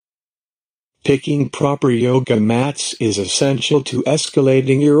Picking proper yoga mats is essential to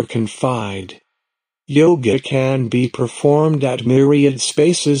escalating your Confide. Yoga can be performed at myriad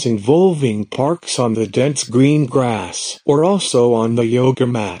spaces involving parks on the dense green grass or also on the yoga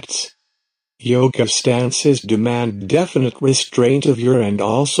mats. Yoga stances demand definite restraint of your and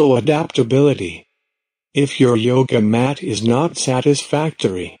also adaptability. If your yoga mat is not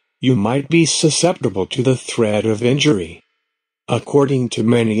satisfactory, you might be susceptible to the threat of injury. According to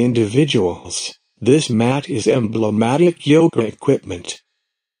many individuals, this mat is emblematic yoga equipment.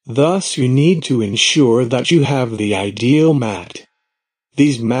 Thus you need to ensure that you have the ideal mat.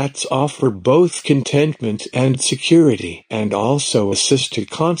 These mats offer both contentment and security and also assist to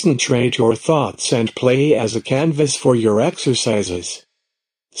concentrate your thoughts and play as a canvas for your exercises.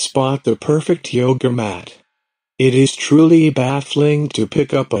 Spot the perfect yoga mat. It is truly baffling to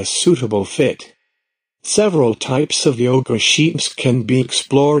pick up a suitable fit. Several types of yoga sheets can be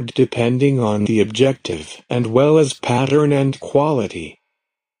explored depending on the objective and well as pattern and quality.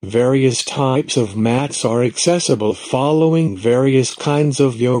 Various types of mats are accessible following various kinds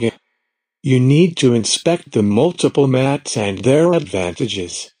of yoga. You need to inspect the multiple mats and their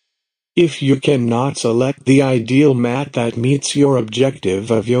advantages. If you cannot select the ideal mat that meets your objective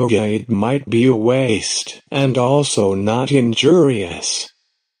of yoga, it might be a waste and also not injurious.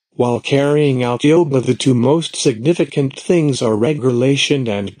 While carrying out yoga, the two most significant things are regulation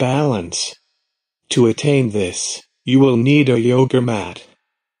and balance. To attain this, you will need a yoga mat.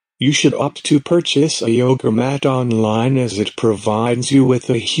 You should opt to purchase a yoga mat online as it provides you with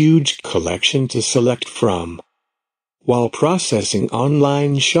a huge collection to select from. While processing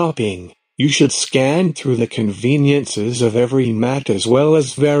online shopping, you should scan through the conveniences of every mat as well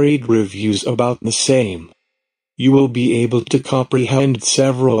as varied reviews about the same. You will be able to comprehend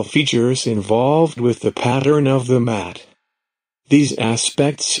several features involved with the pattern of the mat. These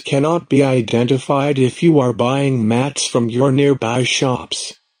aspects cannot be identified if you are buying mats from your nearby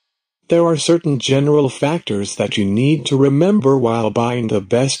shops. There are certain general factors that you need to remember while buying the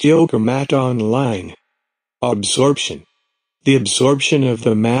best yoga mat online. Absorption. The absorption of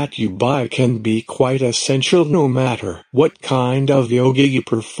the mat you buy can be quite essential no matter what kind of yoga you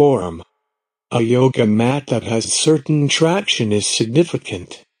perform. A yoga mat that has certain traction is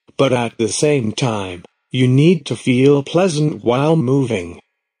significant, but at the same time, you need to feel pleasant while moving.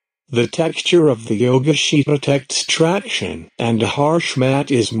 The texture of the yoga sheet protects traction, and a harsh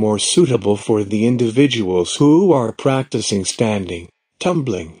mat is more suitable for the individuals who are practicing standing,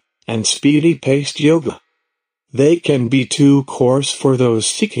 tumbling, and speedy-paced yoga. They can be too coarse for those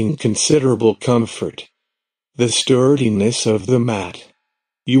seeking considerable comfort. The sturdiness of the mat.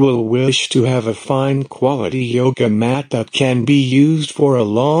 You will wish to have a fine quality yoga mat that can be used for a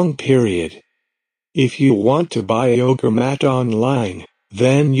long period. If you want to buy a yoga mat online,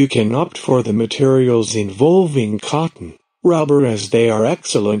 then you can opt for the materials involving cotton, rubber, as they are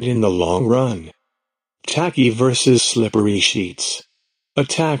excellent in the long run. Tacky versus slippery sheets. A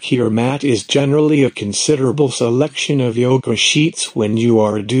tackier mat is generally a considerable selection of yoga sheets when you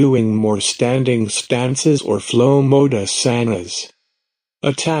are doing more standing stances or flow mode asanas.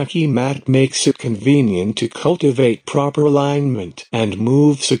 A tacky mat makes it convenient to cultivate proper alignment and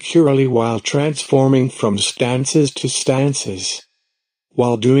move securely while transforming from stances to stances.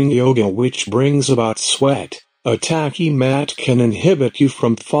 While doing yoga, which brings about sweat, a tacky mat can inhibit you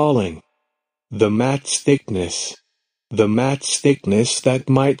from falling. The mat's thickness. The mat's thickness that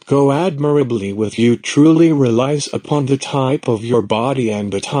might go admirably with you truly relies upon the type of your body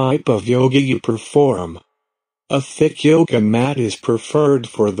and the type of yoga you perform. A thick yoga mat is preferred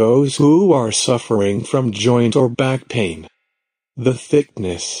for those who are suffering from joint or back pain. The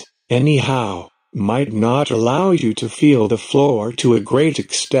thickness, anyhow, might not allow you to feel the floor to a great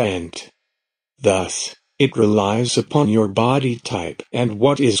extent. Thus, it relies upon your body type and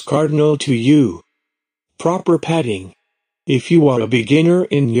what is cardinal to you. Proper padding. If you are a beginner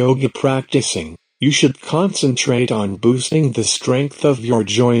in yoga practicing, you should concentrate on boosting the strength of your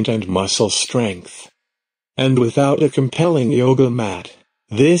joint and muscle strength. And without a compelling yoga mat,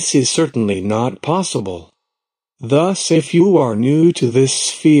 this is certainly not possible. Thus, if you are new to this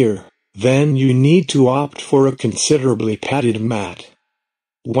sphere, then you need to opt for a considerably padded mat.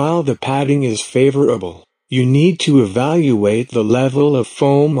 While the padding is favorable, you need to evaluate the level of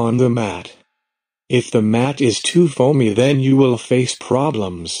foam on the mat. If the mat is too foamy, then you will face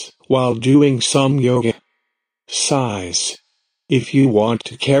problems while doing some yoga. Size. If you want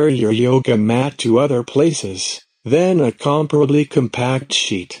to carry your yoga mat to other places, then a comparably compact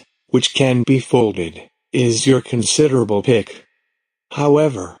sheet, which can be folded, is your considerable pick.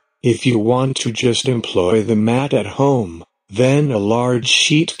 However, if you want to just employ the mat at home, then a large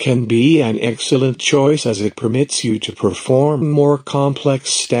sheet can be an excellent choice as it permits you to perform more complex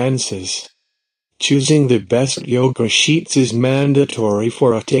stances. Choosing the best yoga sheets is mandatory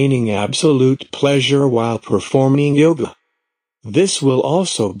for attaining absolute pleasure while performing yoga. This will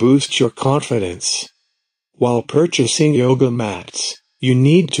also boost your confidence. While purchasing yoga mats, you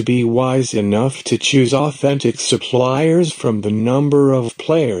need to be wise enough to choose authentic suppliers from the number of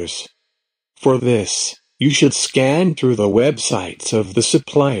players. For this, you should scan through the websites of the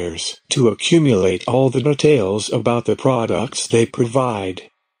suppliers to accumulate all the details about the products they provide.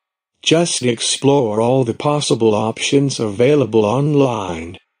 Just explore all the possible options available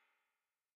online.